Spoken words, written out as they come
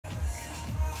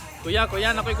Kuya,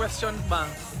 nakoy question ba?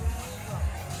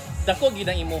 Dako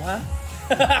ginang imo ha?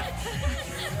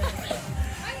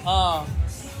 Oh,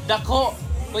 dako.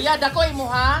 Kuya, dako imo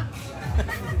ha?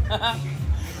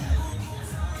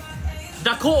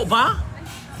 Dako ba?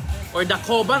 Or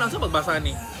dako ba? Ano sa pagbasa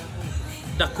ni?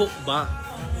 Dako ba?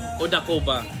 O dako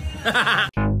ba?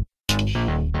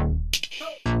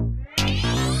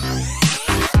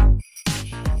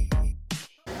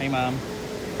 Hi ma'am.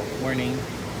 Morning.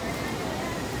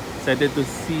 Excited to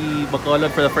see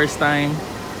Bacolod for the first time.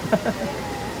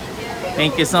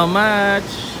 Thank you so much.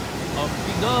 Off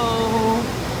we go.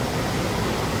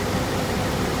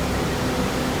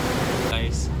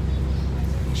 Guys,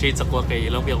 shades ako kay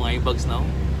ilang akong eyebags now.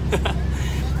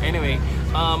 Anyway,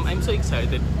 I'm so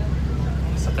excited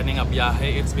sa kaninga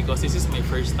biyahe. It's because this is my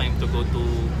first time to go to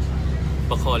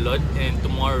Bacolod, and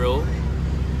tomorrow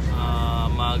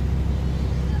mag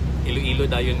Iloilo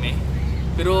dayon me.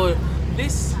 Pero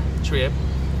this trip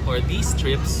or these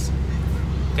trips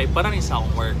kay para ni sa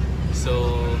akong work.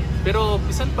 So, pero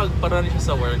bisan pag para ni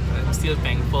siya sa work, I'm still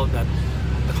thankful that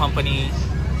the company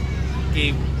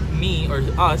gave me or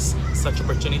us such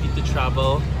opportunity to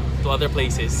travel to other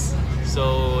places.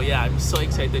 So yeah, I'm so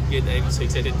excited, kid. I'm so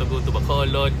excited to go to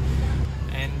Bacolod,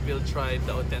 and we'll try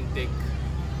the authentic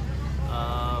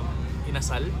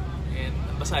inasal. And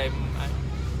basta I'm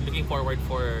looking forward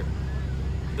for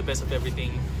the best of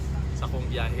everything sa akong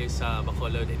biyahe sa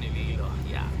Bacolod and Iloilo.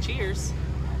 Yeah, cheers!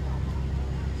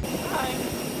 Hi!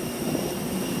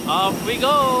 Off we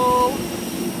go!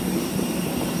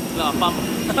 Lapam!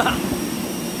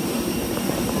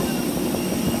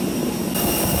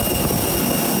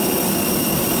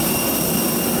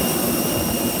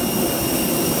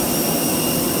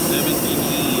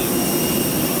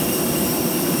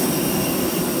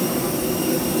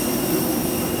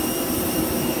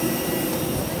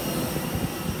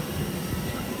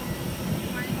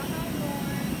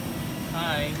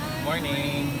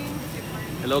 Morning.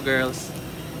 Hello girls.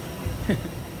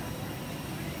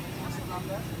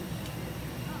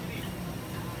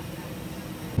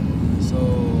 So,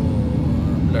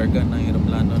 larga ng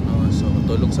aeroplano no. So,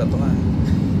 tulog sa to ha.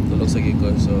 Tulog sa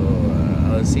giko. So,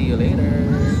 I'll see you later.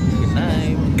 Good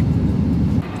night.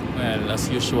 Well, as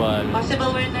usual.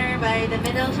 Possible winner by the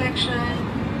middle section.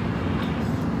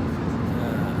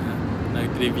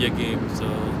 Nag-trivia game.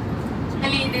 So,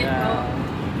 Halinin mo.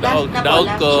 Daog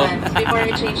ko. Before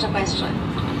you change the question.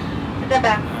 At the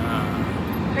back.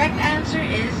 Correct answer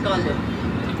is Golong.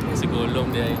 Si Golong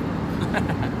di ay.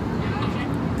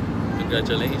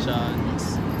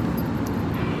 Congratulations.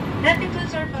 That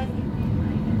concludes our fun.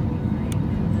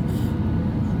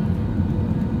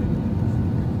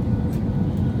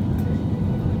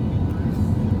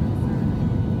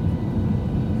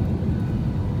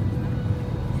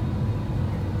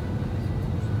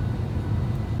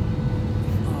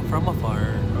 From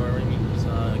afar, or I mean,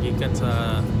 gikan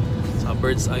sa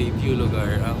bird's eye view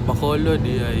lugar, ang Bacolod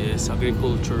is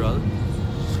agricultural,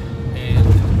 and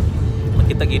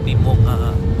makita gid nimo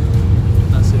nga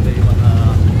nasa yung mga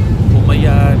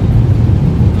pumayan.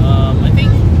 I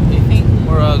think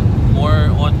more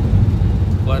on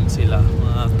kuan sila,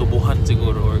 mga tubuhan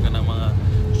siguro or kanang mga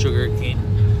sugarcane,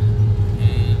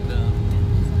 and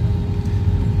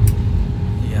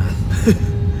yeah.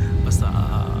 Basta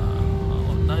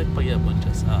payabon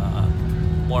siya sa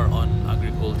more on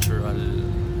agricultural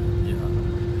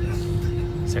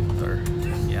sector.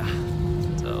 Yeah.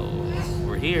 So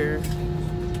we're here.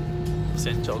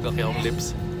 Sensya uga kay akong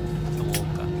lips.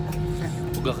 Tumuka.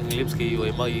 Uga kang lips kayo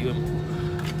ay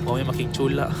may making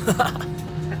chula.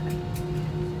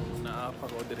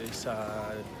 Naapako dire sa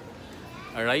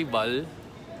arrival.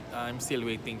 I'm still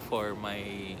waiting for my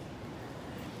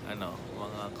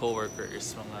mga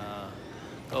coworkers, mga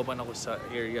kauban ako sa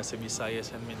area sa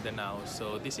Visayas and Mindanao.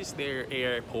 So this is their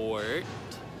airport,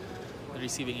 the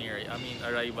receiving area,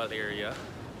 arrival area,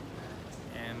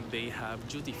 and they have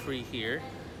duty free here.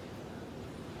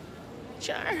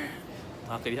 Char!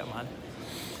 Makakaliha man.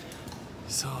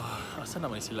 So asa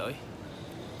naman sila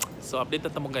So update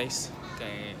na tamo guys,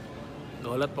 kay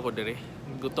gahulat pa ko dire.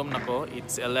 Gutom na ko.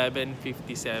 It's 11:57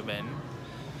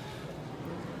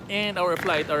 and our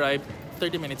flight arrived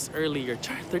 30 minutes earlier.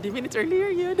 30 minutes earlier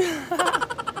yun.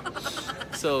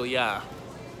 So yeah.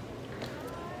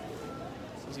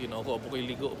 So sino ako ko'y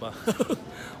ligo ba?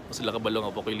 O sila kabalong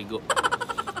ako ko'y ligo.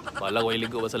 Wala ko'y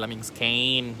ligo ba sa laming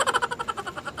skin.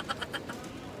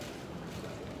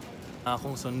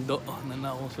 Akong sundo.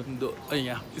 Nana akong sundo. Ay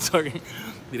yeah. Sorry.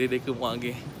 Dire-dire ko mo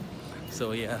agi.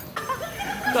 So yeah.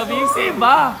 Kabisi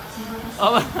ba?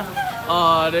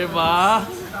 Oh, diba?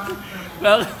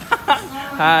 Well,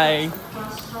 hi.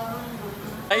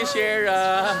 Hi,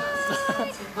 Shera.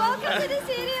 Welcome to the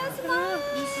city of Smile.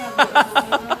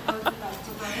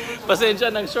 Pasensya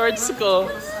ng shorts ko.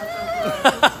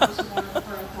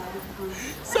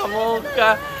 Sa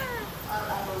mukha.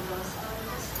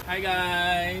 Hi,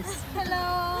 guys.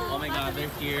 Hello. Oh my God,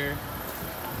 they're here.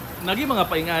 Nagi mga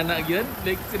paingana again.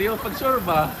 Like, seryo, pag sure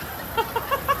ba?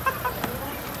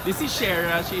 This is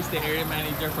Shera. She is the area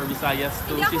manager for Visayas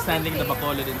too. She's handling the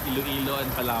Bacolod and Iloilo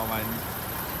and Palawan.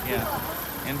 Yeah.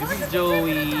 And this is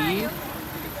Joey.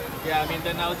 Yeah,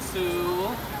 Mindanao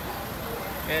too.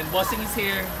 And Bossing is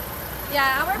here.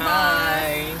 Yeah, our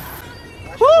Hi.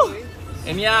 Woo!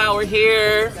 And yeah, we're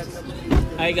here.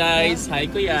 Hi guys. Hi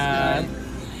Kuya.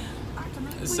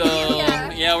 So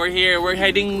yeah, we're here. We're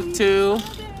heading to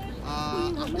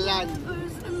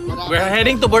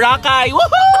Boracay.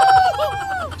 Woohoo!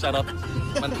 Charot.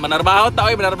 Manarbaho ta,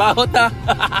 oy, manarbaho ta.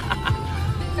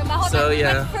 So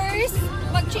yeah. But first,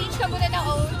 mag-change ka muna ng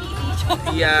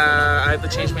OOTD. Yeah, I have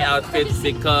to change my outfit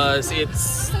because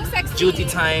it's So sexy. duty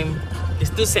time.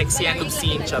 It's too sexy and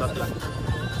obscene. Charot lang.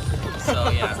 So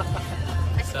yeah.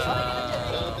 So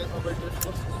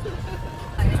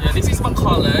yeah, this is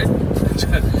Bacolod.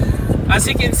 As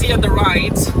you can see on the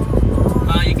right,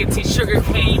 you can see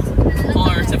sugarcane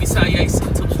or sa Bisaya is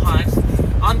tubuhan.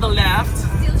 On the left,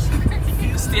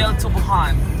 still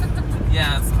tubuhan.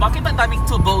 Yes. Bakit ang daming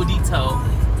tubo dito?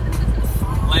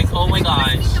 Like, oh my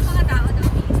gosh.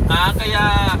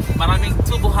 Kaya maraming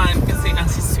tubuhan kasi ang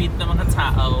sweet na mga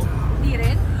tao. Hindi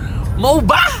rin? Mo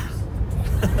ba?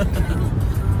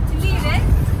 Hindi rin?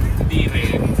 Hindi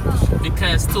rin.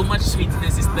 Because too much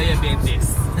sweetness is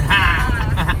diabetes.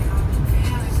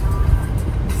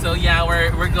 So yeah,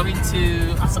 we're going to...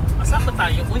 Saan ba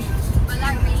tayo? Uy!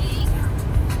 Malamig.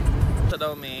 Ito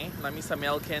daw nami sa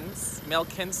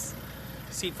Melkins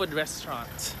Seafood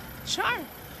Restaurant. Char!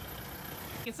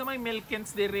 Kinsa may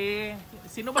Melkins dire?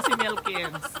 Sino ba si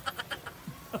Melkins?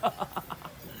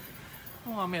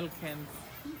 Mga Melkins.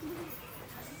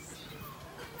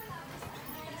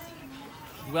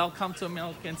 Welcome to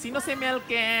Melkins. Sino si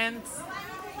Melkins?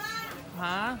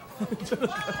 Ha?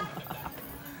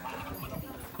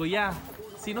 Kuya,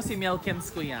 sino si Melkins,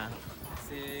 kuya?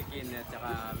 Si Kenneth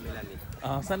at Melanie.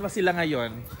 Saan ba sila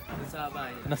ngayon? Sa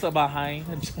bahay. Nasa bahay?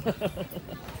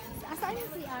 Asaan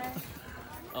yung CR?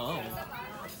 Oh,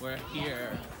 we're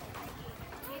here.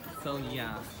 So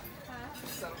yeah.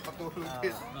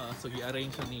 So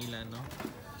i-arrange nila, no?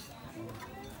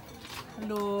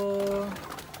 Hello.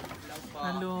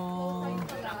 Hello.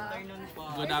 Good afternoon po.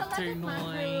 Good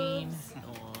afternoon.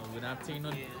 Good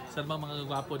afternoon. Saan ba mga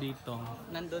gwapo dito?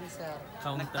 Nandun sir.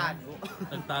 Counter? Nagtago.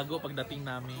 Nagtago pagdating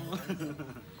namin.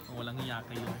 Walang iya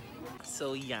kayo.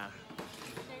 So yeah.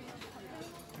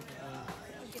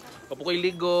 Papo ko'y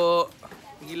ligo.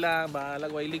 Sige lang,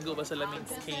 bahalag. Way ligo ba sa lamig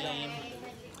skin?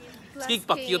 Sige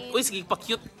pa cute. Uy, sige pa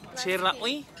cute. Shera,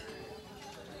 uy.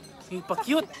 Sige pa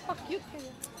cute. Pa-cute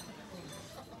kayo.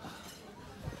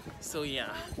 So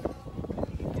yeah.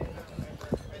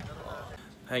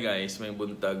 Hi guys, may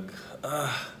buntag.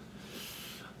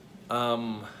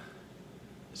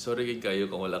 Sorry kayo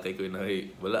kung wala kayo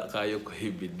ko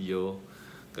video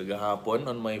kagahapon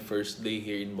on my first day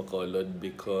here in Bacolod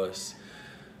because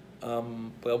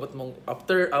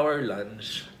after our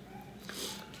lunch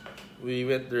we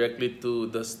went directly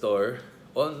to the store.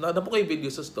 Nada po kayo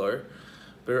video sa store,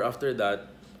 pero after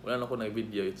that wala na ko na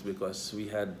video. It's because we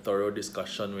had thorough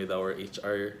discussion with our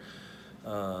HR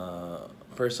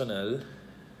personnel.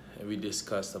 We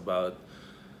discussed about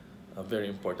a very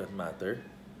important matter,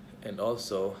 and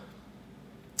also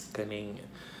kaning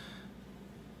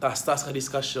taas-taas ka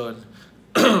discussion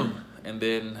and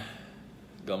then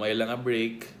gamay lang a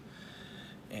break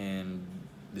and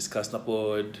discuss na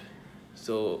pod.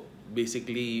 So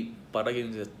basically para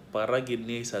gid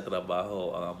ni sa trabaho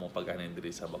ang among pag-anin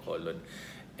diri sa Bacolod.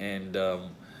 And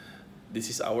this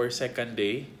is our second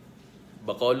day.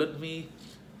 Bacolod me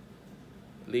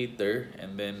later,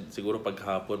 and then siguro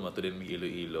paghapon matulin mi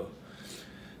Iloilo.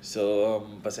 So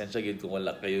pasensya gid kung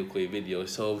wala kayo kuy video.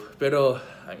 So pero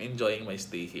I'm enjoying my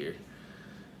stay here.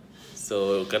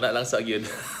 So kana lang sa gyud.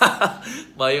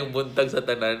 Mayong buntag sa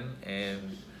tanan,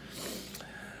 and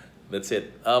that's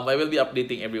it. I will be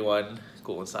updating everyone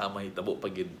kung saan mahitabo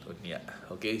pag gid unya.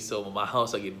 Okay? So mamahaw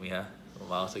sa gid mi ha.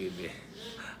 Mamahaw sa gid mi.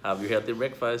 Have your healthy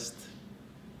breakfast.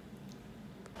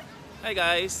 Hi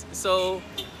guys, so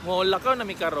mulakaw na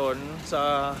mi karon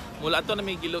sa mula ato na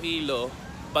mi Iloilo,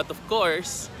 but of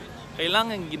course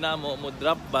kailangan ginamo mo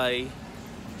drop by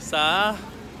sa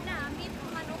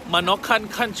Manokan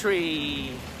Country.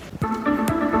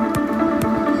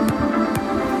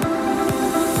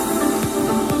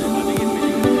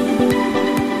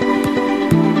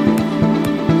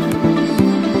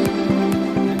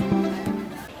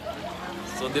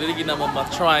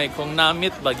 ma-try kung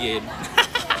na-meet ba gid.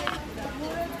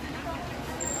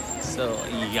 So,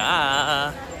 yeah.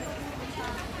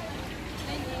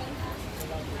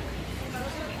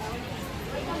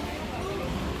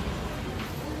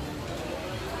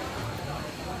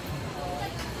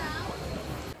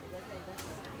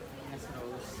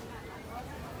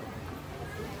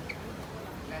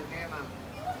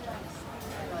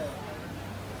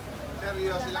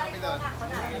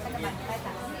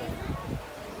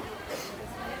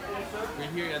 We're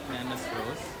here at Nana's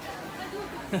Rose.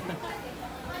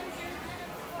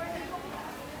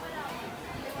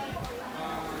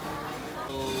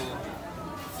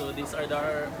 So these are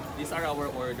our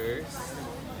orders.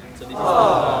 So this is the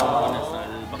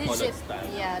inasal bacolod Legit. style.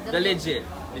 Yeah, the legit.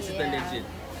 This is the Yeah. legit.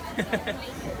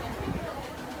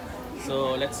 So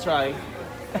let's try.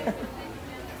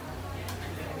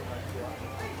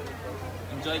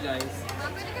 Enjoy, guys.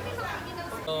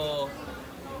 So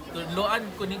gitudloan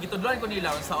ko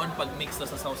nila saon pag mix na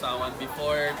sa sausawan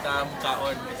before ta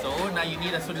kaon. So una, you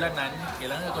need a sudlanan,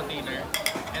 kailangan container.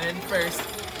 And then first,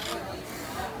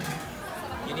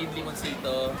 you need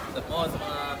limonsito. Tapos sa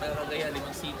mga taga-Cagayan,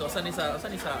 limonsito. Saan isa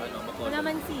ano, Bacolod?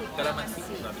 Kalamansi. Kalamansi.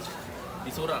 Sabi siya.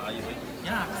 Disura kayo.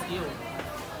 Yeah, stew.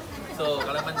 So,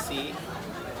 kalamansi.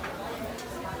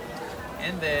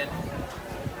 And then,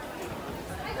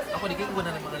 ako di ko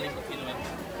na ng mga lingkot.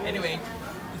 Anyway,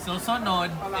 so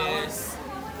sunod is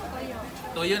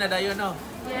toyo na dayo, no?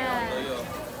 Yeah. Toyo.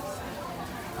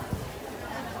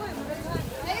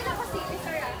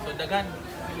 So, dagan.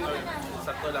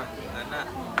 Sakto lang. Ana.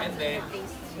 And then,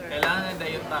 kailangan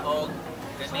dayo taog.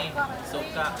 Gani.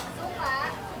 Suka.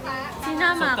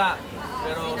 Sinamak. Suka.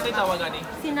 Pero, sa'yo tawagan ni?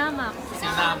 Sinamak.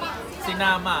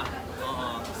 Sinama.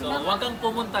 Oo. So, huwag kang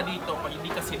pumunta dito pag hindi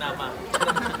ka sinama.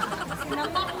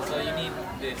 So, you need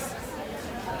this.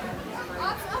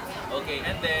 Okay,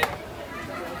 and then,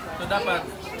 so dapat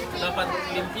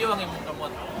limpyo ang imong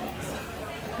kamot.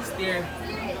 Stir.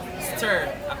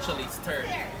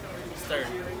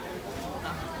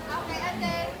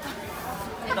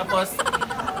 Tapos,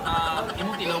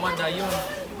 imong tilawan dayon.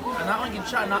 Anaon gid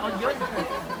siya, anaon yun.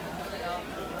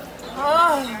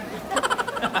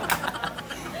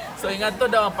 So, ingat to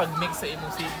daw ang pag-mix sa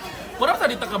imong si. Murag sa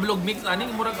dito ka vlog mix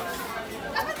aning murag.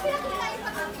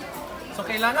 So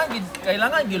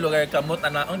kailangan gyud lugar kamot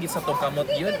anaon gid sa tong kamot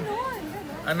gyud.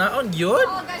 Anaon gyud?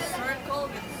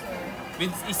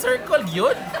 With i-circle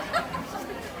gyud.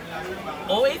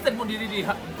 Oh, wait, mo diri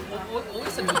ha. Oh,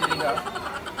 sad mo diri ha.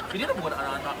 Pili na mo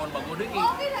anaon magudo kay.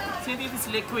 See, this is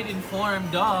liquid in form,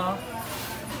 duh.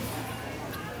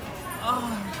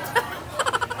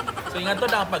 So ingat to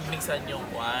daw pag-mixan yung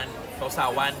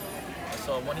sausawan.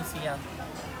 So mo ni siya.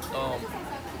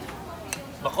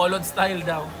 Bacolod style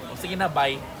daw. O sige na,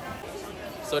 bye.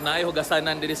 So naay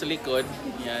hugasanan diri sa likod.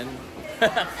 Yan.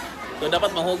 So dapat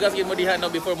mahugas gyud mo diha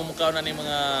no before mo mukaw na ni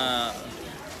mga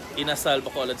inasal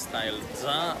Bacolod style.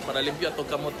 Para limpyo atong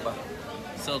kamot ba.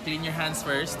 So clean your hands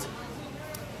first.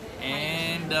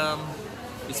 And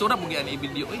isura po gyud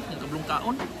i-video nagkablong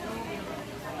kaon.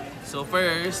 So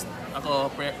first, ako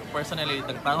personally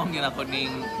tagtangong gyud ako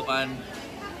ning kuan.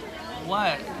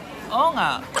 What? Oo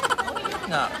nga.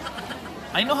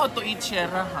 I know how to eat,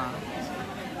 Shera, ha?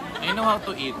 I know how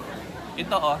to eat.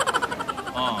 Ito, oh.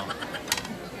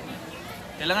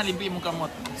 Kailangan limpyo mong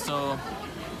kamot. So,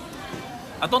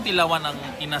 atong tilawan ang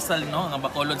inasal, no? Ang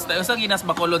Bacolod style. Sa ginas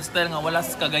Bacolod style nga wala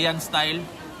sa Cagayan style.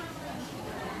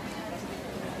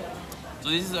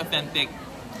 So, this is authentic.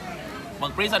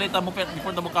 Mag-pray sa dita mo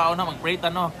before ta mo kaon na, mag-pray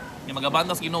ta, no? Yung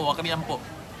magabantas Ginoo, wa kami ampo.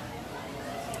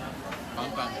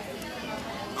 Pangpang.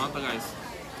 Ano guys?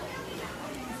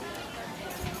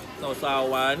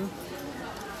 Sausawan.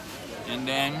 And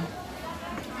then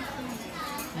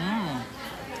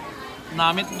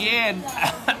namit gid.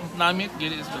 Namit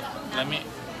gid is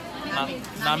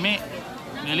namit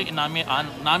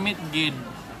gid.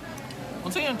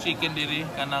 Unsa yung chicken diri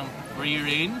kanang free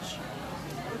range?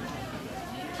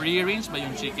 Free range ba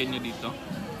yung chicken nyo dito?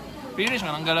 Free range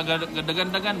kanang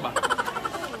dagan-dagan ba?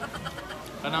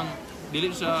 Kanang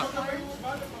dili siya.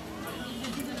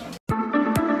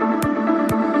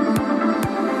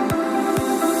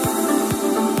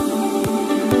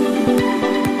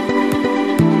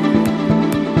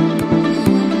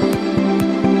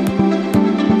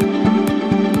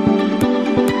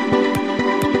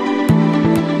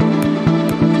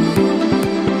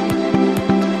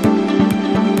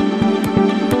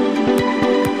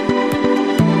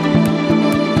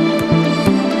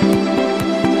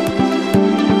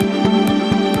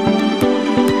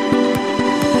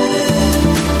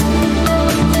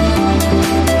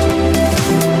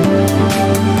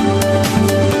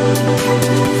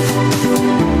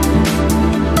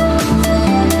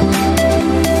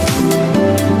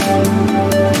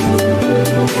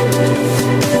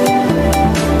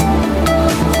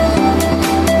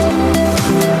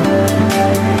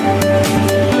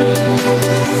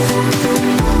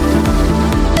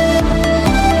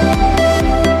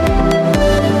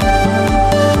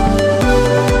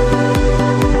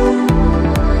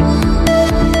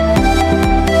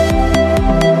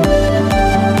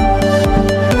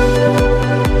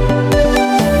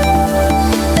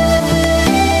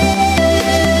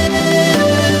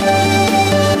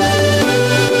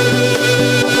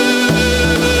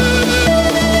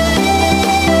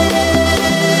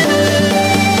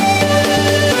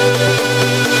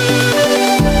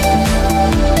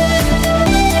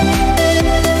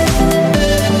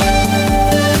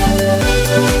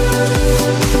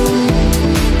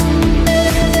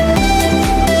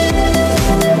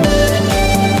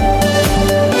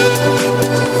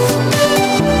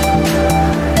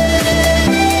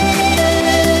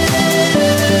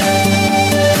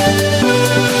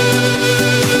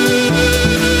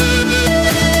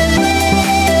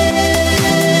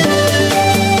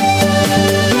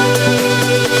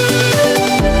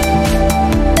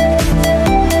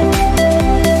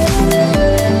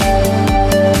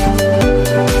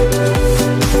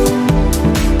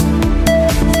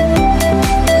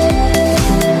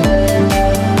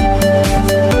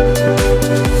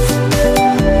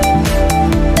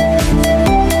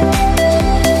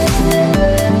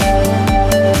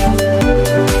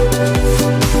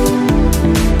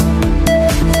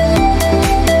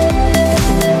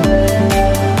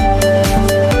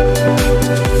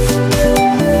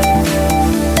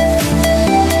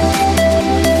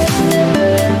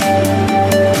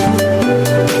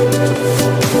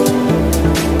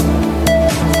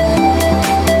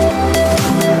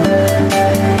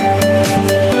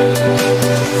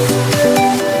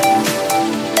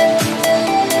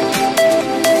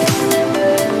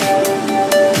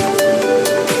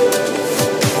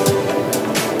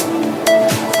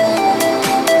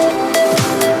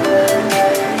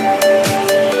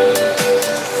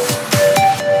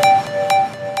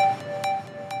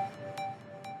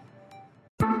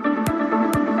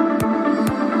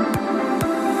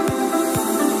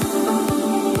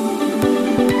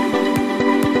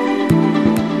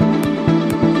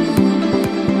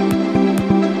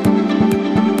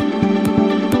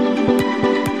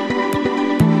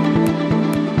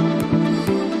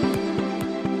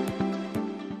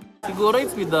 siguro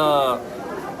it's with the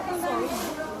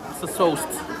sa sauce.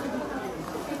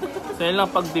 So yun lang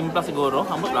pagtimpla siguro,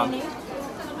 ambot lang.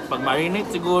 Pag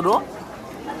marinate siguro.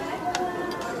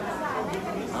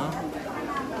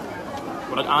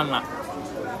 Kurang anak.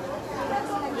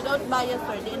 Without bias,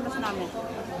 sir, diin mas namin.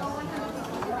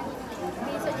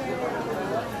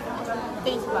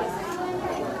 Taste buds.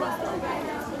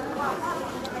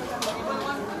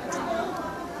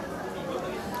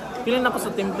 Pilin ako sa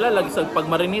timpla lagi sa pag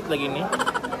marinate lagi ni.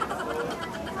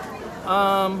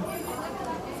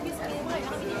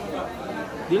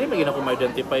 Dili magin ako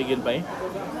ma-identify gid pa eh.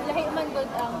 Lahi man good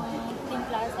ang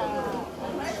timpla sa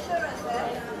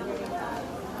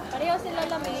pareho sila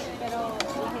lami pero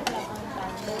lahi lang ang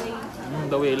tan.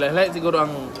 The way. Lahi siguro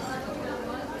ang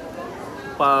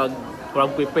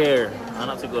pag-prepare.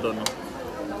 Anak siguro no.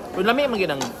 Pero lami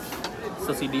magin ang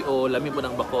sa CDO, lami po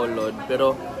ng Bacolod.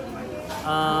 Pero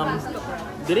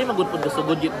diri magud pud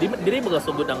gasugod diri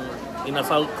magasugod ang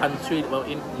inasal country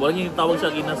wala yung tawag siya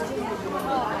inasal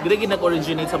diri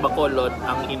ginag-originate sa Bacolod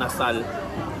ang inasal,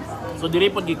 so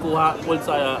diri pud gikuha pud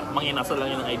sa mga inasal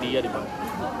lang yung idea, di ba?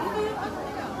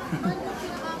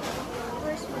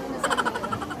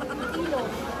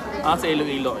 Sa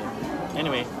Iloilo.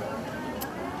 Anyway,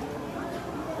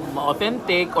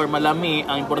 ma-authentic or malami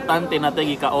ang importante natin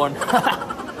gikaon.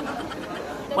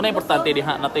 Ano importante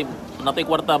diha natay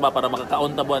kwarta ba para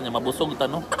makakaon ta buwan nya mabusog ta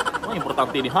no? Ano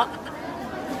importante diha?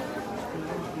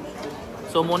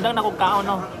 So mundang na kog kaon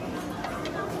no.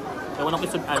 Kaya wala ko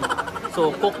isudan. So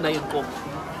cook na yung cook.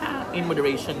 In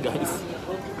moderation, guys.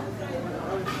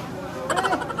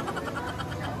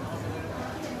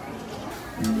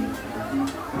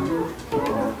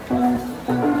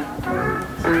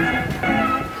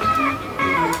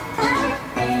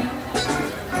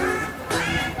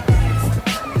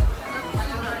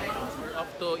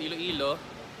 Iloilo.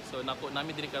 So nako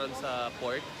namin diri karon sa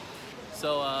port.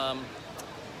 So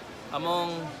among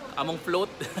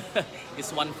float is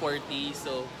 140.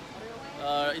 So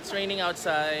it's raining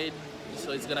outside.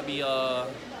 So it's gonna be a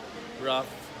rough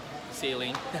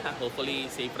sailing. Hopefully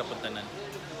safe ra puntanan.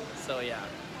 So yeah.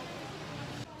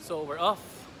 So we're off.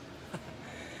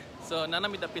 So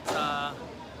nanami dapit sa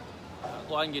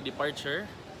kuan gyud departure.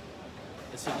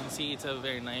 As you can see, it's a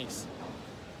very nice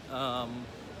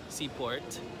seaport,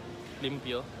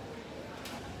 limpyo.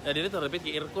 Dito rapid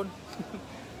kay aircon.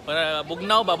 Para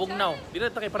bugnaw ba, bugnaw. Dito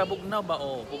ta kay para bugnaw ba,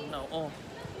 oh, bugnaw. Oh.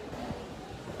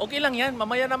 Okay lang 'yan.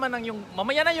 Mamaya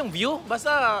na yung view,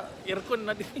 basta aircon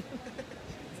na din.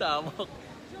 Sa amok.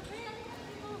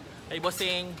 Hi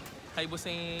bossing. Hi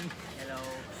bossing. Hello.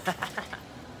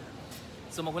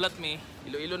 So magulat mi,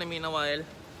 Iloilo na mi na while.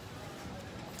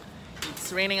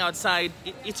 It's raining outside.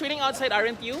 It's raining outside,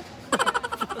 aren't you?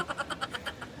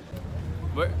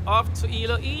 We're off to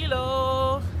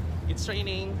Iloilo. It's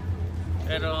raining.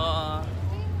 Pero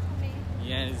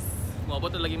yes,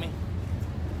 maabot lagi mi.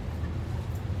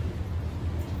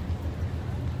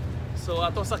 So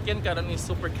atong sakyan karon is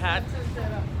Super Cat.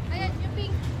 Ayan, yung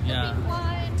pink. Yeah. Yung pink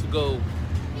one. To go.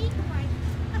 Pink one.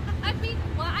 Ay, pink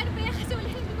one. Ano ba yan? Kasi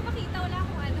wala, hindi ko makita. Wala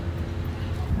akong ano.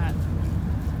 Cat.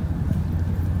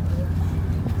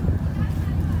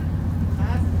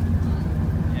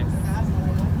 Yes.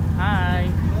 Hi.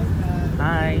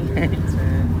 Hi.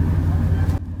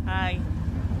 Hi.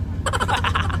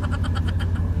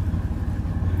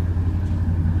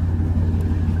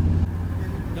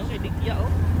 Don't get dikya oh.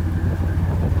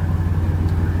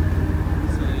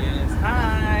 So yes.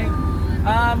 Hi.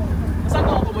 Saan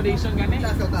ang accommodation gani?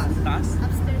 Taas?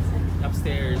 Upstairs.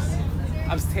 Upstairs.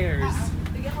 Upstairs.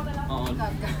 Bigyan ko na lang Oh. ng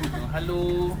card.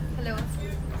 Hello. Hello.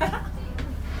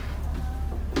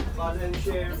 Call and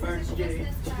share first J.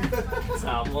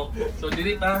 Samok. So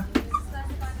diri ta.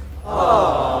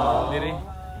 Diri.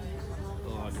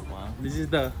 Oh, diba?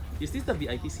 Is this the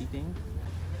VIP seating?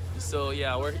 So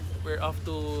yeah, we're off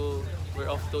to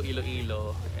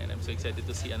Iloilo, and I'm so excited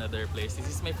to see another place. This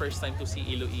is my first time to see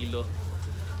Iloilo.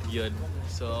 Yun.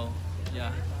 So yeah,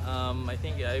 I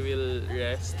think I will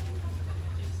rest.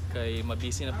 Kay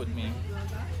mabisi na pud mi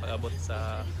pag-abot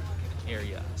sa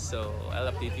area. So I'll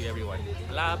update you everyone.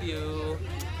 Love you.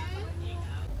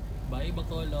 Bye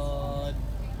Bacolod.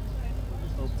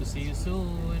 Hope to see you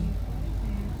soon.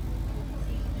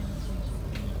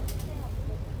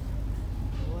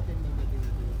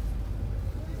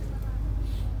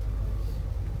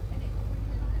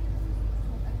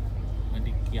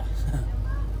 Madikya.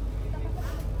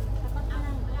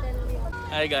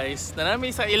 Hi guys,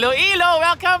 nanami sa Iloilo.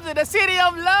 Welcome to the City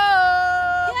of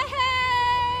Love.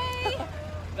 Yay!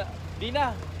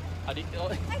 Dina.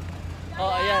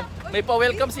 Oh, ayan. May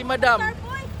pa-welcome si Madam.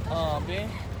 Oh, be.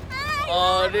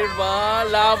 Oo, di ba?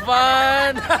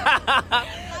 Laban!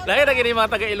 Lahi na gini mga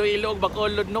taga Iloilo ug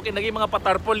Bacolod no, kinagi mga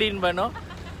patarpolin ba no?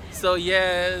 So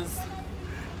yes.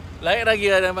 Lahi na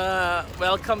gyud mga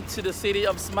welcome to the city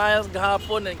of smiles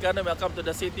gahapon and kana welcome to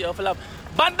the city of love.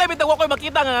 Bantay bitag wa koy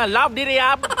makita nga love diri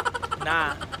ab.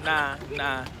 Na.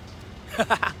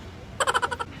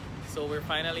 So we're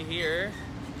finally here.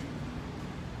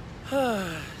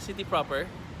 City proper.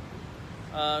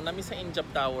 Nami sa Injap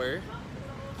Tower.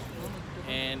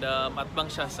 And atbang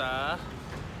siya sa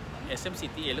SM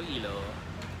City, Iloilo.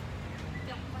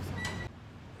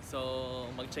 So,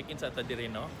 mag-check-in sa ata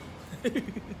diri, no?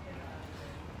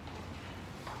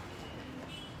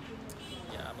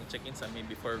 Yeah, mag-check-in sa me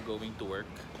before going to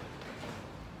work.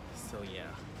 So,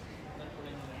 yeah.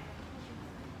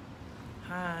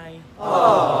 Hi!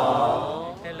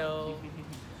 Aww. Hello!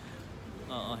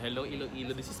 Hello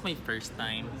Iloilo. This is my first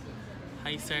time.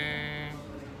 Hi, sir!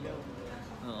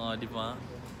 Oo, di ba?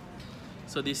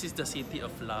 So, this is the city of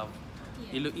love.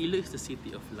 Iloilo is the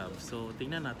city of love. So,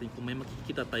 tingnan natin kung may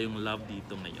makikita tayong love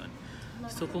dito ngayon.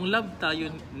 So, kung love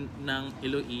tayo ng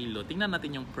Iloilo, tingnan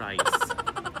natin yung price.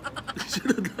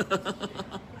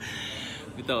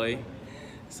 Ito eh.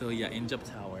 So, yeah, Injap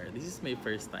Tower. This is my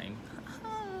first time.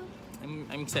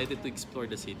 I'm excited to explore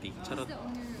the city. Charot.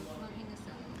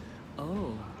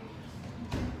 Oh.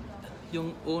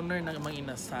 Yung owner ng Mang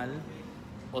Inasal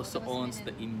also owns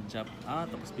the Injap.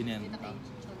 Tapos binenta.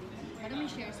 Parang may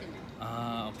share sila.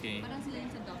 Okay. Parang sila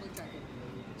yung sa double charter.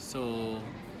 So,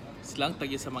 silang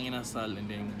tagya sa Mang Inasal and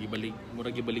then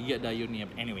murag gibaligya dayon niya.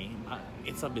 Anyway,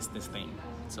 it's a business thing.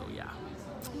 So, yeah.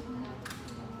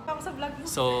 Ako sa vlog mo.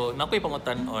 So, nakoy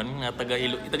pangutan-on nga taga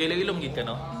Iloilo gid ka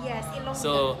no? Yes, Ilonggo.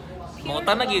 So,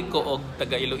 mangutan na gid ko og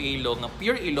taga Iloilo nga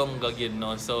pure Ilonggo gid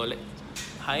no. So,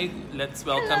 hi, let's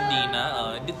welcome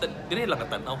Dina. Dire lang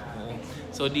katanaw.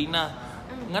 So, Dina,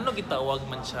 ngano gitawag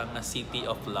man siya nga City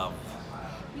of Love?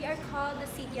 We are called the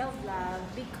City of Love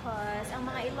because ang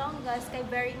mga Ilonggas kay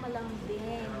very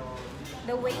malambing.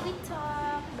 The way we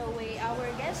talk, the way our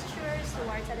gestures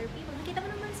towards other people. Nakita mo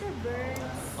naman sa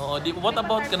birds. Oo, what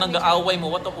about kanang gaaway mo?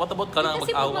 What about kanang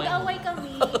kasi mag-away mo? Kasi mag-away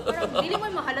kami, parang dili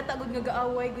man mahalata gud nga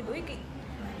gaaway gud. Uy,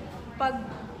 pag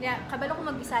kabalo ko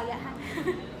magbisaya ha.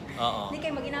 Oo. Hindi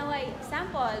kayo mag-inaway.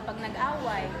 Sample, pag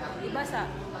nag-away, diba sa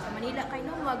Manila kayo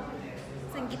no,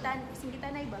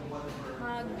 singgitan ay ba?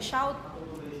 Mag-shout.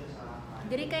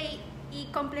 Diri kay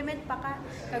i-compliment pa ka.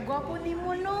 Kagwapo ni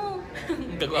mo no.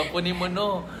 Kagwapo ni mo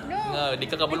no. No. Nga, di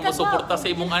ka kabalo mo suporta sa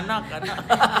imong anak.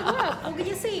 Kagwapo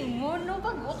gid sa imo no.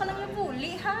 Bagwa ka lang yung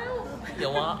puli ha.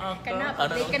 Yawa ka.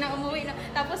 Pag-update ka na umuwi no.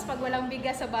 Tapos pag walang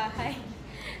bigas sa bahay.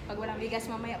 Pag walang bigas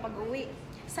mamaya pag uwi.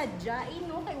 Sadyain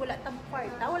no. Kay wala tab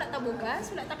kwarta, wala tab bugas,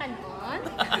 wala ta kanon.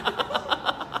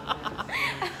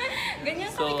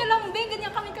 Ganyan kami kalambing, ganyan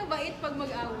kami kabait pag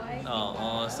mag-away.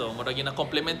 Oo, so murag na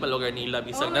compliment pa lugar nila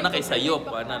bisag na kay sayop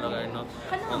ana lugar no.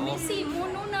 Kanami si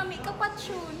muno nami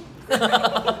kapatsyon.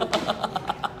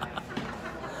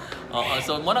 Oo,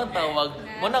 so mo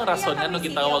nang rason ngano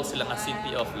gitawag sila nga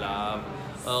City of Love.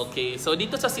 Okay, so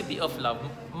dito sa City of Love,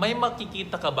 may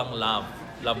makikita ka bang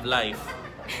love life?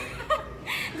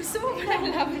 Gusto mo ba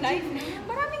ng love life?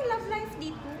 Maraming love life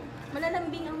dito.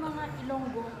 Malalambing ang mga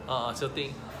Ilonggo. So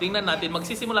tingnan natin,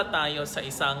 magsisimula tayo sa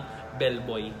isang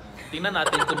bellboy. Tingnan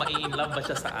natin kung mai-in-love ba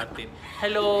siya sa atin.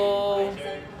 Hello!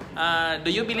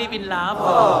 Do you believe in love?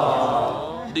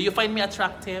 Do you find me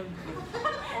attractive?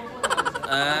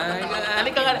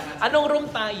 Anong room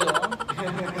tayo?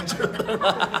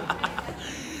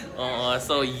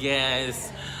 So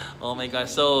yes. Oh my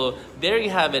gosh. So there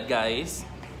you have it, guys.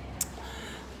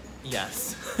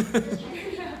 Yes.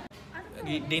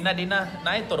 Dina,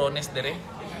 naay Torones dire.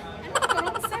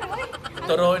 Anong sir, oy?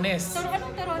 Torones.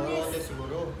 Anong Torones?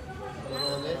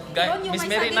 Miss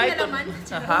Mary, naay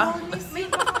Ha?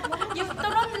 Yung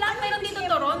Toron lang, mayroon dito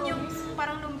Toron, yung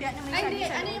parang lumpia na may Ay, saging.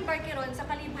 ano yung Barqueron? Sa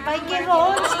Kalimantan?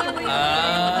 Barqueron?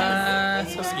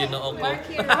 Sus, ginoo ko.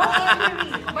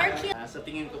 Barqueron. Sa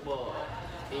tingin ko po,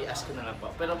 i-ask ko na lang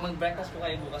po. Pero mag-breakfast po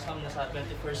kayo bukas kami nasa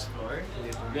 21st floor.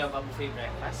 We have a buffet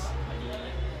breakfast.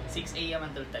 6 a.m.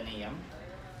 until 10 a.m.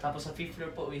 Tapos sa 5th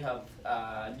floor po, we have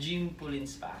gym, pool and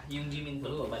spa. Yung gym and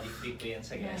pool po, body free po yan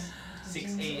sa guests.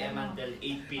 6 a.m. until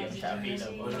 8 p.m. siya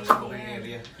available. Walang smoking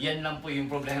area. Yan lang po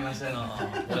yung problema sa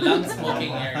Walang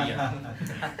smoking area.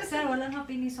 Sir, wala nga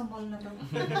pinisambol na daw.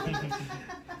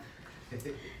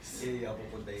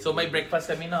 So may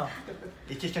breakfast kami, no?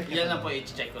 I-check yan lang po,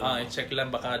 i-check ko lang. I-check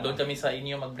lang, baka doon kami sa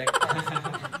inyo mag-breakfast.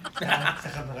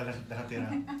 Saka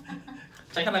nakatira.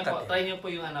 Try niyo po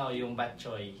yung yung bok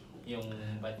choy. yung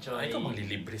batchoy. Ay, ka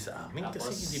maglilibre sa amin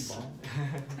kasi hindi ba?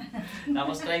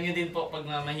 Tapos try nyo din po pag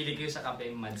mahilig kayo sa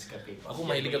kape, Mads Cafe po. Ako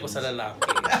mahilig ako sa lalaki.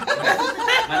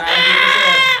 Marami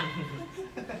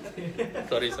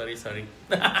dito, sir. Sorry.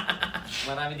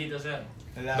 Marami dito, sir.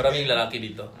 Maraming lalaki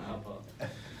dito. Opo.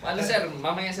 Ano, sir?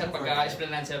 Mamaya, sir,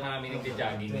 pagka-explainan, sir, marami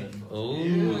nagja-jogging. Oh.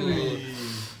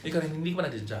 Ikaw rin, hindi ko pa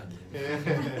nagja-jogging.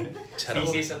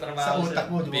 Busy sa trabaho, Sa utak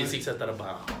mo, diba? Basic sa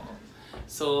trabaho.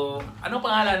 So, ano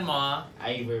pangalan mo?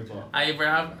 Ivor po.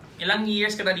 Ivor, ilang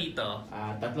years ka na dito?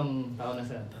 3 taon na,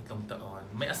 sir. 3 taon.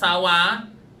 May asawa?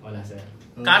 Wala, sir.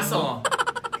 Kaso?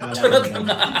 Charot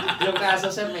Yung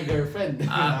kaso, sir, may girlfriend.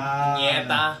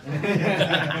 Nieta.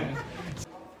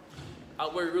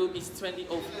 Our room is 20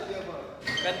 over.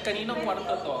 Kaninong kwarto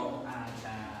to? Sa...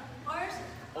 Ours,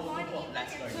 po,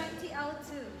 last floor. 20 out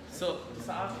too. So,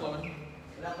 sa ako,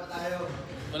 Wala pa tayo.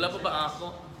 wala pa ba ako?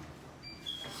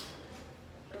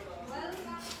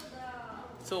 Welcome to the...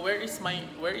 So, where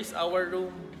is our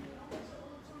room?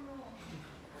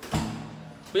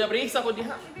 Kuya, breaks ako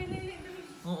diha.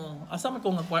 Oo. Asa man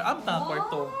ko nga kwarto?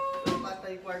 Wala pa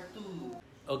tayo part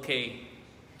 2.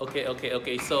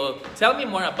 Okay. So, tell me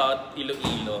more about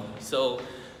Iloilo. So,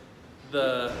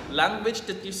 the language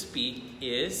that you speak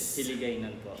is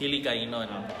Hiligaynon po. Hiligaynon.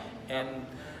 And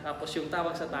Tapos yung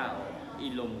tawag sa tao,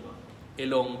 Ilonggo.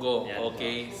 Ilonggo. Yan.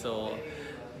 Okay. So,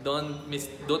 don't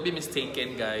be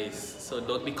mistaken, guys. So,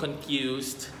 don't be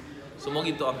confused. So, mo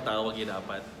gito ang tawag yun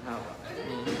dapat.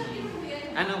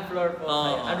 Anong floor po?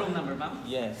 Oo. Room number, ma'am?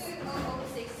 Yes.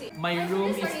 My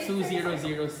room is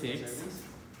 2006.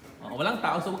 Walang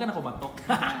tao, so huwag ka na kumatok.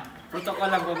 Protocol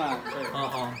lang po, ma'am. Sir.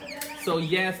 Oo. So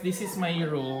yes, this is my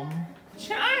room.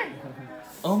 Sure!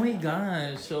 Oh my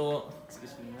gosh.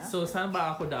 Excuse me, ma'am. So saan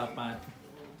ba ako dapat?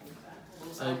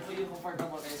 Saan po yung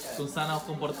comfortable kayo, sir? So saan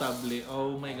ako komportable?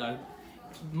 Oh my god.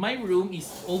 My room is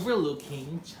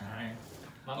overlooking. Char.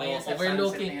 Mamaya, sir,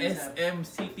 Overlooking sunset na yan, sir. SM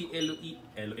City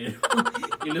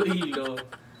Iloilo.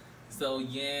 So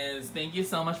yes, thank you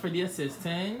so much for the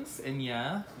assistance. And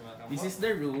yeah, this is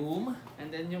the room. And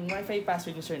then yung Wi-Fi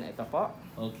password nyo, sir, na ito po.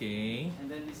 Okay.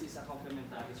 And then this is a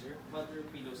complimentary, sir. Water,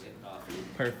 pillows, and coffee.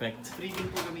 Perfect. Free din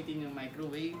po gamitin yung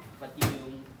microwave, pati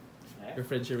yung...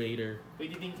 Refrigerator.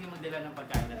 Pwede din kayo magdala ng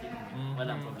pagkain natin.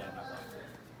 Walang problema po.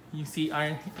 Yung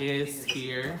CR is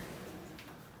here.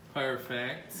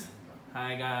 Perfect.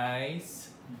 Hi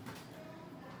guys.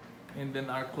 And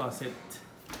then our closet.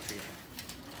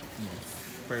 Yes.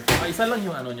 Perfect. Oh, isa lang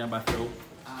yung ano niya, bathrobe.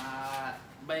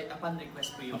 Upon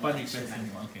request po yung... Upon request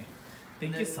mo. Okay.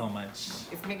 Thank you so much.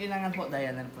 If may kailangan po,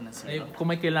 dayanan po na, sir. Ay, kung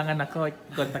may kailangan ako,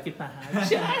 kontak kita.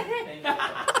 Thank you.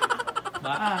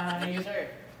 Bye! Thank you, sir.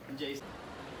 Enjoy.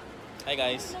 Hi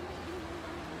guys.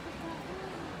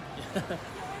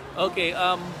 Okay,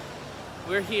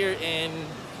 we're here in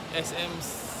SM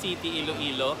City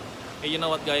Iloilo. And you know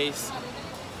what guys?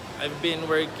 I've been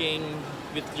working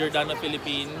with Giordano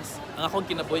Philippines. Ang akong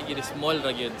kinabuhi is small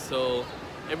ra gyud. So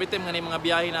every time nga mga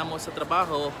biyahe namo sa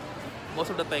trabaho,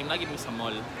 most of the time lagi mi sa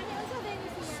mall.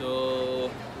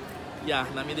 So yeah,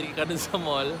 nami diri ka dun sa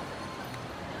mall.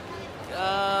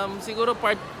 Siguro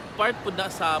part po na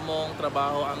sa among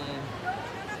trabaho ang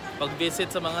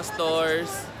pag-visit sa mga stores,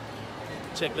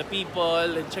 check the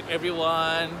people, and check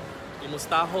everyone,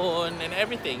 imustahon, and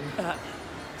everything.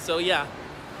 So yeah.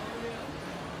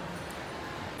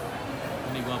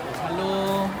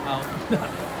 Hello.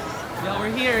 Yeah,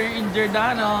 we're here in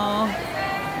Giordano.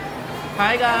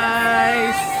 Hi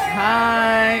guys.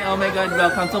 Hi. Oh my God,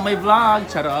 welcome to my vlog.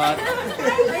 Charot.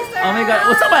 Oh my God.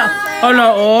 What's up? Hello,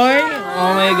 oy.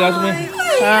 Oh my gosh.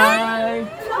 Hi.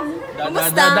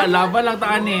 Laban lang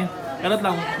taan eh. Karot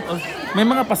lang. May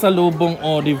mga pasalubong,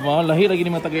 di ba? Lahi lagi ni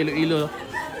mga taga Iloilo.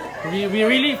 We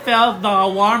really felt the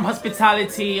warm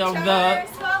hospitality of the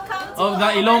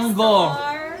Ilonggo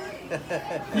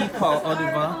people, di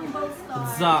ba?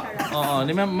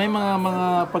 May mga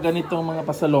paganitong mga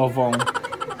pasalubong.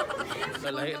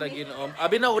 Lahi lagi noom.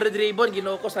 Abi na red ribbon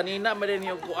ginoo ko sanina man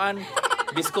yung kuan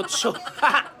biscuit show.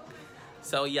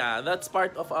 So yeah, that's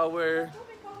part of our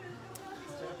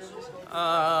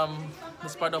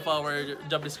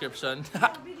job description.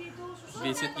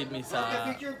 Visit gid mi sa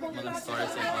mga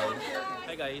stores and all.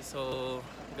 Hi guys, so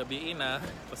gabi na,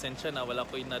 pasensya na wala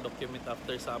ko na document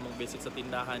after sa among visit sa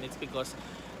tindahan. It's because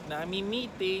na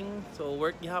meeting, so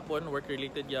work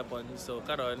related gyapon. So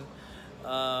karon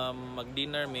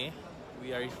mag-dinner mi.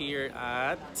 We are here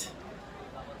at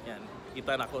yan,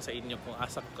 kita na ko sa inyo kung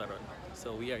asa ko karon.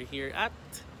 So we are here at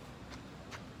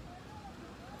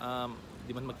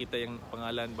di man makita yung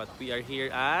pangalan, but we are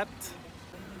here at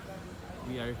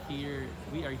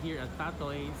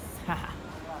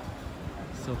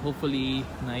So hopefully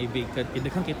na-bake ka.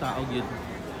 Daghang kita og yun.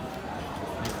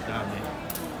 Grabe.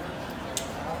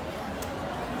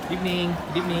 Good evening.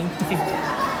 Good evening.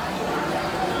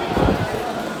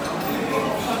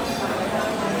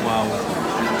 Wow.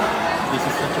 This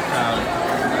is such a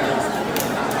crowd.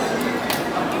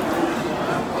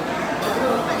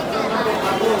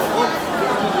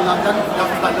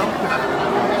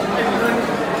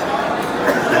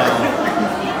 Wow.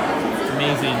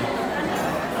 Amazing.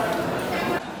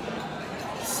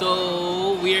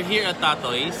 So, we are here at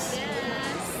Tatoy's.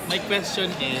 My question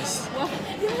is, Well,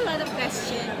 you have a lot of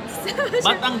questions.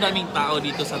 ba't ang daming tao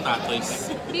dito sa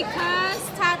Tatoy's? Because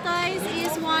Tatoy's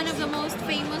is one of the most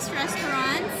famous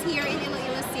restaurants here in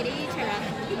Iloilo City. Charot.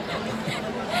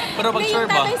 Pero pag Yung sure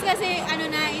ba? Tatoy's kasi,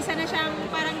 isa na siyang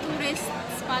parang tourist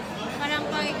spot. Parang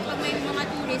pag may mga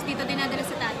tourist, dito dinadala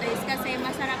sa Tatoy's kasi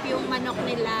masarap yung manok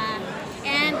nila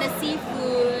and the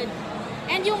seafood.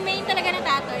 And yung main talaga na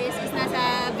Tatoy's is nasa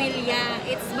Villa.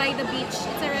 It's by the beach.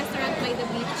 It's a restaurant by the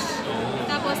beach.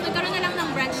 Tapos nagkaroon na lang ng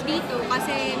branch dito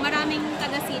kasi maraming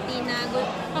taga-city na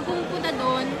pag pumunta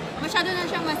doon, masyado na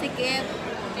siyang masikip.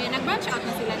 Eh, nag-branch out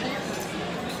na sila dito.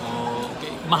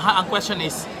 Okay. Ang question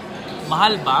is,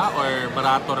 mahal ba or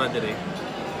barato ra dire?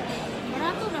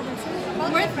 Barato naman siya.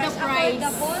 Worth the price.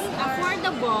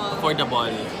 Affordable.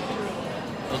 Affordable.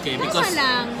 Okay, because Kaya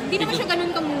lang, hindi naman siya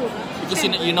ganun kamura. because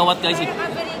you know what guys, Average,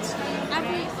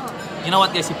 oh. you know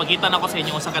what guys, ipakita na ko sa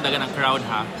inyo kung saan kadaga ng crowd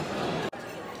ha.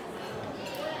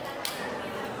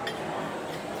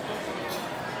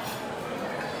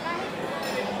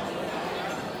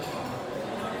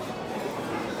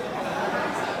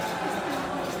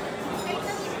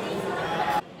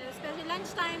 Especially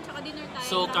lunchtime, tsaka dinner time.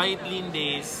 So kahit lean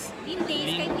days, Lean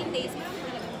days, meron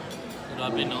talaga.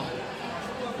 grabe no?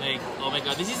 Like, oh my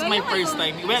god, this is Kaya my nga first yung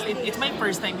time. Well, it's my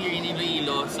first time here in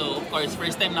Iloilo. So, of course,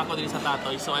 first time na ako din sa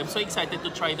Tatoy. So, I'm so excited to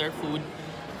try their food.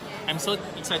 I'm so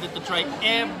excited to try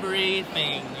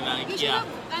everything. Like, You should yeah.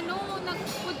 have,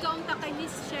 nag-food counter kay Miss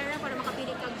Shera para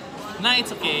makapili ka. Nah, it's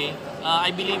okay.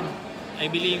 I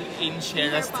believe in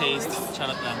Shera's Your powers. taste.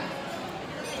 Charot lang.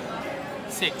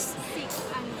 6. 6,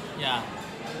 Yeah.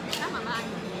 tama ba?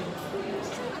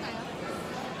 So, ano tayo?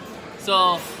 So,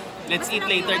 let's eat Masarap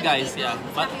later, yung guys. dito. Yeah.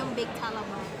 Masarap But yung baked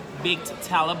talaba. baked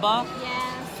talaba,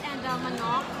 Yes, and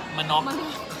manok. manok.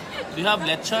 Do you have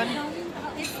lechon?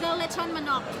 It's the lechon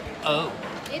manok. Oh.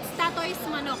 It's Tatoy's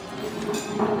manok.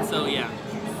 So yeah.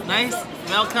 Nice.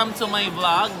 Welcome to my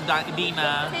vlog,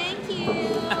 Dina. Thank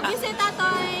you. Visit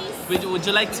Tatoy's.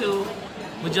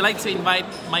 Would you like to invite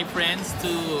my friends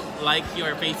to like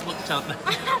your Facebook channel?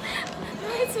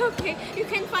 It's okay. You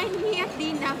can find me at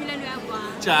Dina Villanueva.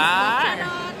 Char!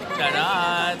 Charot.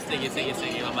 Charot! Sige.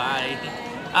 Bye-bye.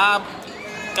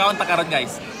 Kaon ta karon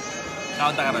guys.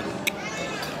 Kaon ta karon.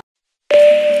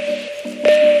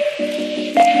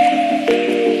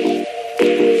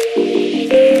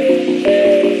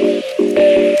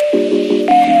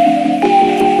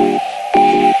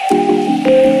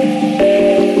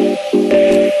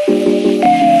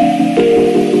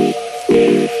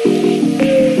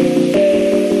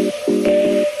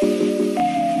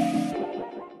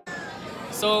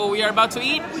 So we are about to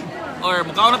eat or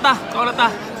mukaon na ta.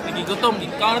 Nagigutom.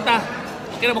 Mukaon na ta.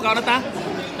 Okay na mukaon na ta.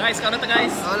 Guys, kaon na ta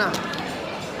guys. Ano?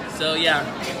 So yeah,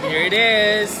 here it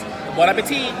is. Bon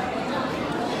appetit.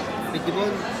 Bitibon.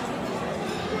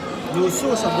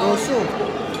 Luso, sabroso.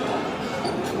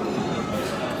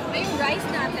 May rice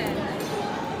natin.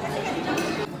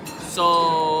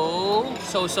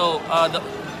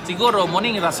 Siguro mo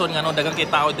ning rason nga no daghang kay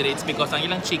tao dire it's because ang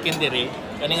ilang chicken dire,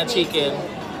 kani nga chicken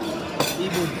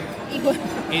Ibon.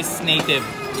 is native.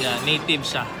 Yeah, native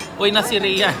siya. Uy, na si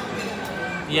Rhea.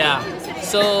 Yeah.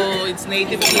 So, it's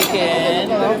native chicken.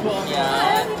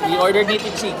 Yeah. We ordered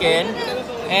native chicken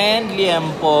and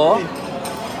liempo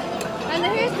And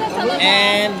here's the talaba.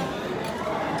 and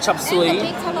chop And the suey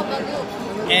baked talaba look.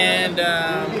 and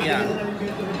yeah.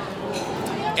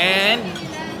 And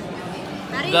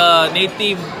Mari, the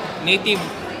native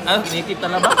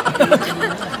talaba.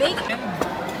 baked.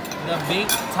 The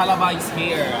baked talaba is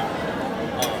here.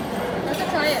 Let's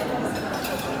try it.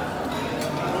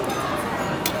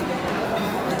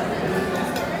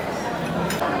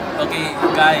 Okay,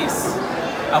 guys.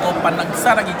 Ako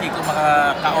panagsa lagi kay ko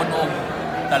makakaon og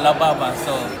talaba ba.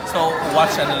 So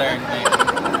watch and learn.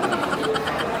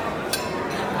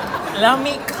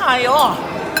 Lami kayo.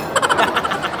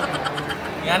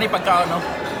 Yan ay pagkaon no.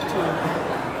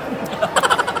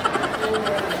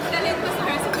 Galit pa sa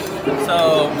recipe. So,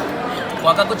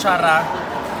 huwag ka kutsara.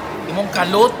 Imong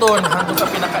kaluton hanggang sa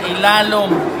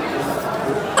pinakailalom.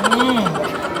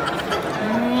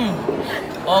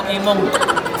 O imong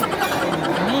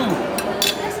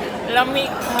lami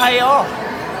kayo.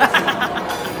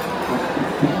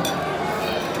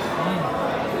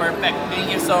 Perfect. Thank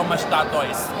you so much,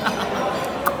 Tatoys.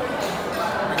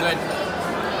 We're good.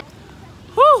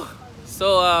 Whew!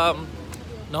 So,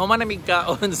 nahuman namig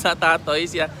kaon sa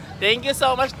Tatoys. Yeah. Thank you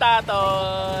so much,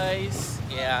 Tatoys.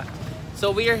 Yeah.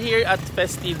 So, we are here at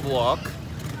Festive Walk.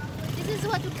 This is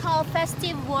what we call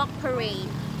Festive Walk Parade.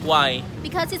 Why?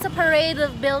 Because it's a parade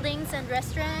of buildings and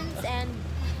restaurants and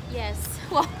yes.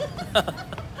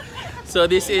 So,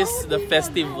 this is the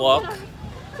Festive Walk.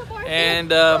 And,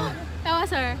 Tawa,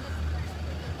 sir.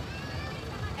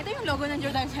 Ito yung logo ng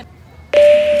Jordan.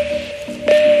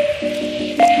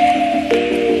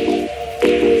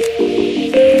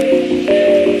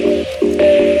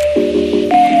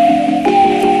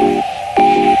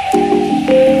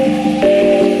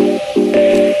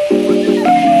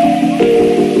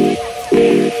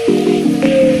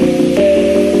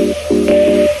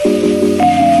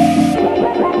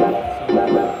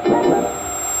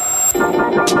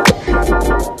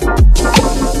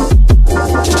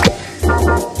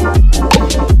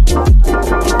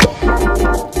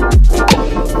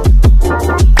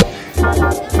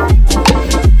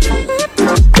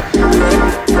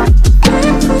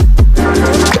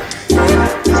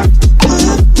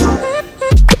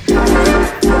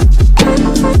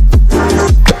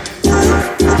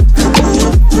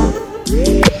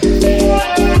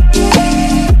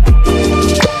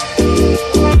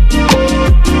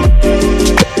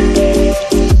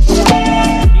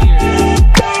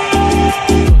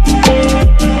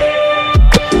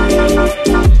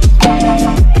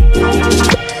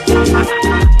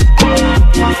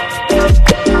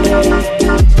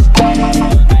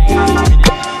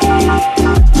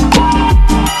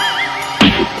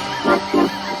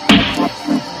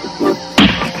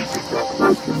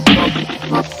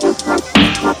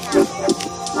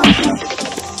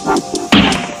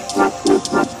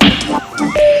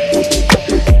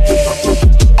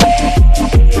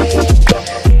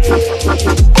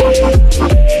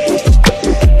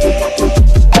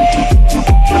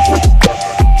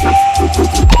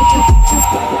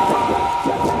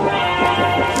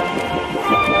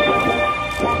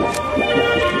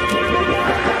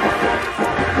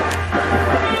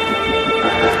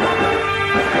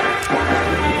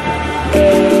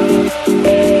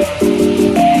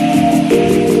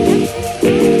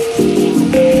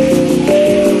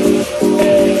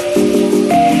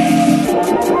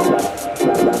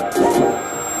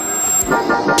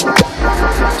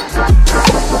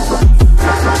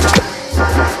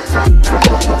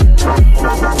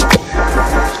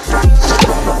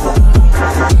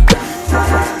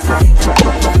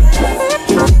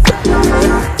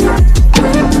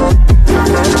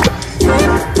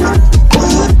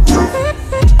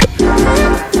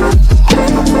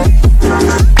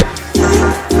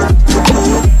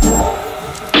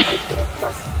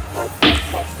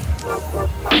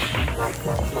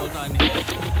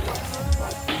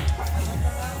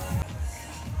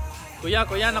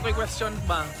 Kuya, nakoy question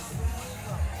ba?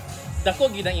 Dako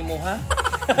gid ang imo ha?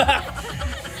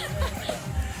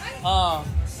 Oh,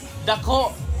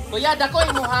 dako. Kuya, dako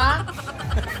imo ha?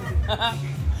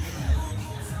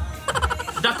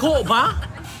 Dako ba?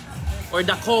 Or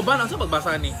dako ba? Ano sa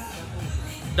pagbasa ni?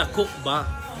 Dako ba?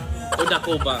 O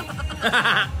dako ba?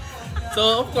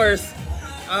 So, of course,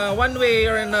 one way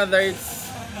or another,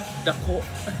 it's dako.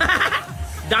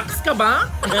 Dax ka ba?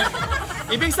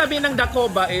 Ibig sabihin ng dako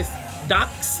ba is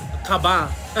Dax ka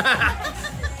ba?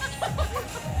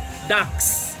 Dax.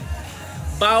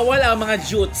 Bawal ang mga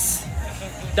jutes.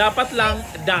 Dapat lang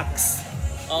Dax.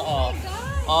 Oo.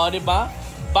 Oh, di ba?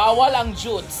 Bawal ang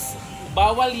jutes.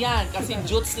 Bawal 'yan kasi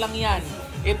jutes lang 'yan.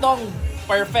 Itong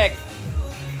perfect.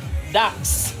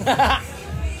 Dax.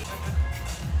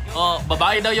 Oh,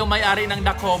 babae daw yung may-ari ng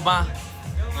Dakoba.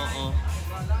 Oo.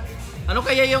 Ano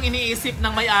kaya yung iniisip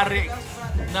ng may-ari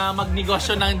na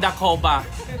magnegosyo ng Dakoba?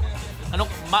 Ano,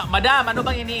 madam, ano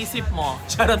bang iniisip mo?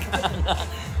 Charot lang.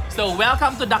 So,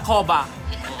 welcome to Dakoba.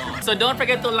 So, don't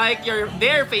forget to like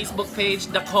their Facebook page,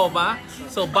 Dakoba.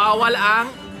 So, bawal ang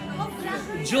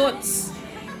jutes.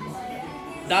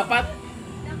 Dapat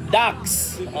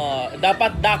Dax.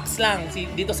 Dapat Dax lang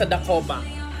dito sa Dakoba.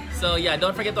 So, yeah,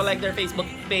 don't forget to like their Facebook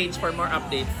page for more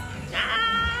updates.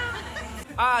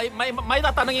 May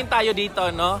tatanungin tayo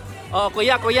dito, no? Oh,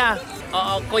 kuya.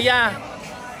 Kuya.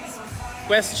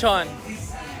 Question.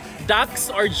 Ducks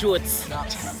or jutes?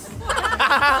 Ducks.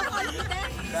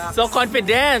 So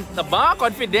confident. Diba?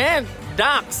 Confident.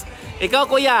 Ducks. Ikaw,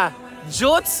 kuya.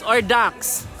 Jutes or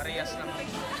ducks? Parehas lang.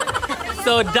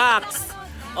 So, ducks.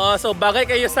 Oh, so bagay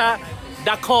kayo sa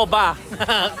Dakoba.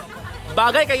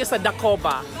 Bagay kayo sa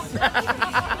Dakoba.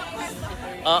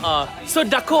 So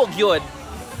dako gyud.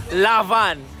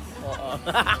 Lavan.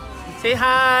 Say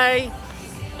hi.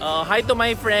 Hi to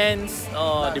my friends.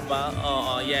 Di ba?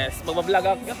 Yes. Magbablog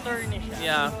ako.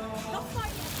 Yeah.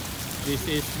 This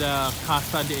is the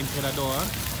Casa de Emperador.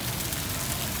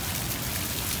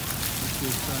 This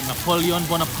is Napoleon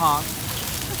Bonaparte.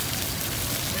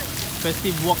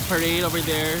 Festive Walk Parade over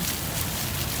there.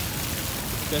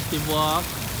 Festive Walk.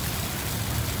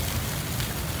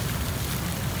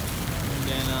 And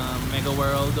then Mega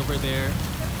World over there.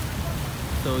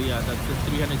 So yeah, that's the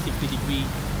 360-degree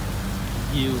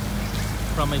view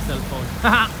from my cell phone.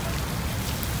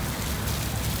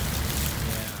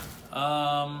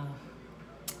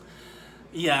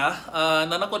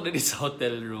 Nanako na sa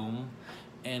hotel room.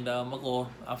 And ako,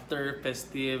 after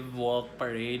festive walk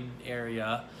parade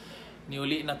area,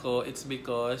 niuli na ko. It's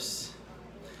because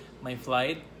my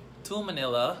flight to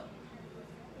Manila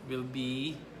will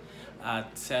be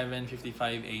at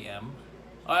 7:55 a.m.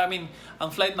 I mean, ang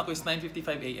flight na ko is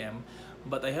 9:55 a.m.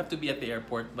 But I have to be at the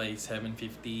airport by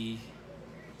 7:15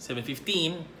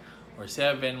 or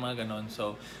 7, mga ganon.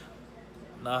 So,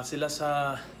 na sila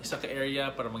sa isa ka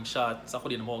area para mag-shots. Ako,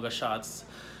 di na po shots.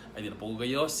 Ay, di na po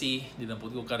gayosi. Di na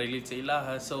po ko ka-relate sa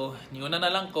ilaha. So, niuna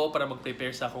na lang ko para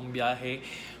mag-prepare sa akong biyahe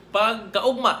pag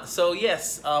kaugma. So,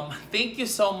 yes. Thank you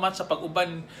so much sa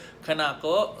pag-uban ka na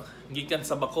ako. Gikan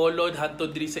sa Bacolod,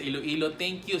 hantod diri sa Iloilo.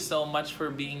 Thank you so much for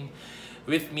being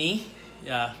with me.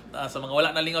 Yeah, sa mga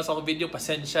wala na lingaw sa akong video,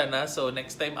 pasensya na. So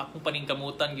next time akong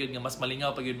paningkamutan yun nga mas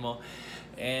malingaw pag yun mo.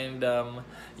 And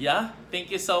yeah, thank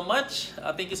you so much.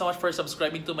 Thank you so much for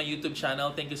subscribing to my YouTube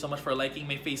channel. Thank you so much for liking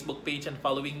my Facebook page and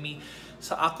following me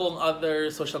sa akong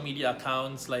other social media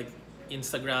accounts like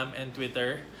Instagram and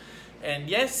Twitter. And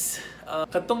yes,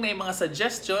 katong na yung mga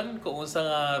suggestion kung unsa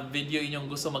nga video inyong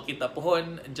gusto makita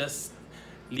pohon, just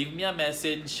leave me a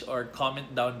message or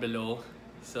comment down below.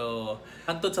 So,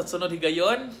 hantod sa sunod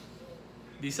higayon,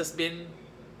 this has been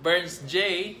Burns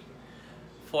J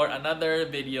for another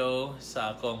video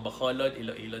sa akong Bacolod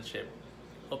Iloilo trip.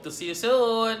 Hope to see you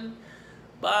soon!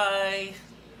 Bye!